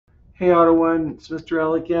Hey Auto One, it's Mr.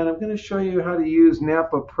 L again. I'm going to show you how to use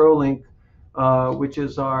Napa Prolink, which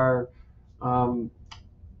is our um,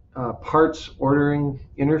 parts ordering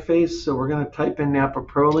interface. So we're going to type in Napa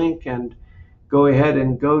Prolink and go ahead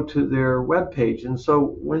and go to their web page. And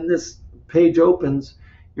so when this page opens,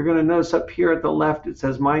 you're going to notice up here at the left it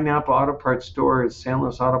says My Napa Auto Parts Store is San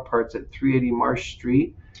Luis Auto Parts at 380 Marsh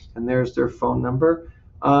Street, and there's their phone number.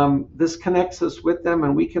 This connects us with them,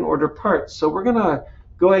 and we can order parts. So we're going to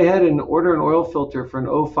go ahead and order an oil filter for an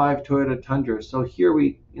 '05 Toyota Tundra. So here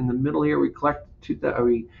in the middle here, we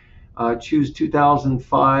choose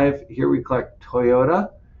 2005. Here we collect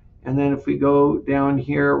Toyota. And then if we go down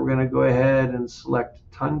here, we're going to go ahead and select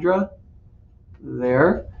Tundra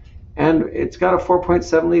there. And it's got a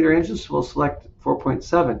 4.7 liter engine, so we'll select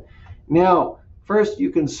 4.7. Now, first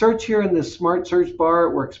you can search here in this smart search bar.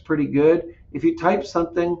 It works pretty good. If you type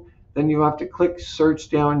something, then you have to click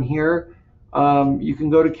search down here. You can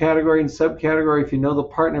go to category and subcategory. If you know the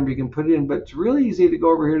part number, you can put it in, but it's really easy to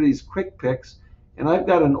go over here to these quick picks. And I've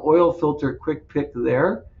got an oil filter quick pick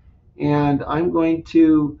there. And I'm going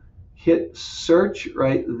to hit search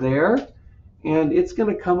right there. And it's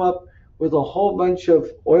going to come up with a whole bunch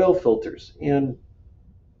of oil filters. And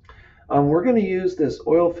we're going to use this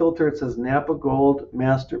oil filter. It says Napa Gold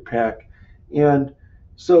Master Pack. And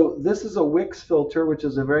so this is a Wix filter, which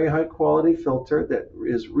is a very high quality filter that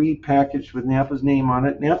is repackaged with Napa's name on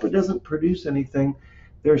it. Napa doesn't produce anything.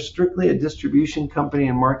 They're strictly a distribution company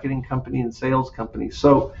and marketing company and sales company.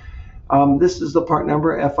 So this is the part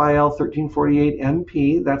number FIL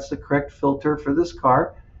 1348MP. That's the correct filter for this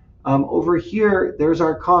car. Over here, there's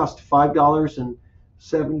our cost,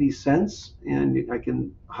 $5.70, and I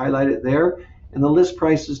can highlight it there. And the list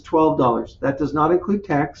price is $12. That does not include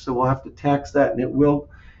tax, so we'll have to tax that, and it will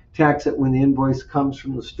tax it when the invoice comes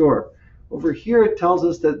from the store. Over here, it tells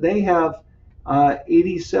us that they have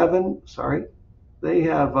 87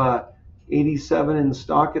 in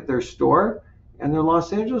stock at their store, and their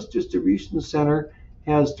Los Angeles distribution center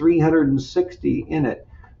has 360 in it.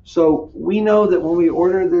 So we know that when we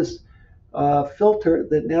order this filter,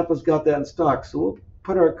 that Napa's got that in stock. So we'll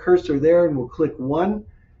put our cursor there, and we'll click one,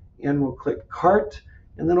 and we'll click cart.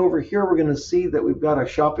 And then over here, we're going to see that we've got a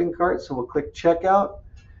shopping cart. So we'll click checkout.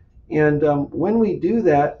 And when we do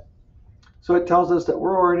that, so it tells us that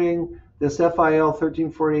we're ordering this FIL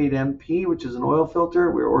 1348MP, which is an oil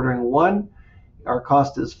filter. We're ordering one. Our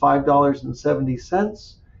cost is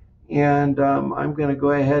 $5.70. And I'm going to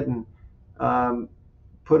go ahead and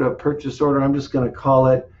put a purchase order. I'm just going to call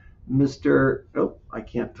it Mr. Oh, I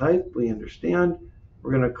can't type. We understand.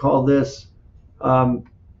 We're going to call this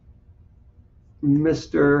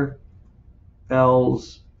Mr.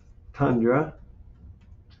 L's Tundra.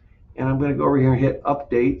 And I'm going to go over here and hit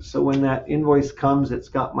update. So when that invoice comes, it's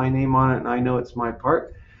got my name on it, and I know it's my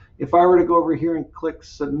part. If I were to go over here and click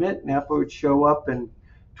submit, Napa would show up in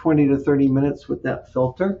 20 to 30 minutes with that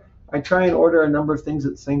filter. I try and order a number of things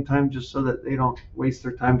at the same time just so that they don't waste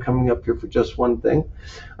their time coming up here for just one thing.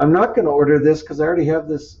 I'm not going to order this because I already have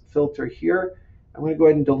this filter here. I'm going to go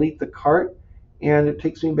ahead and delete the cart, and it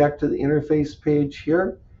takes me back to the interface page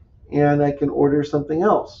here, and I can order something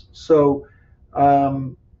else. So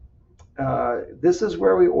this is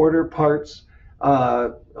where we order parts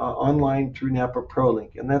online through Napa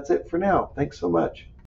Prolink, and that's it for now. Thanks so much.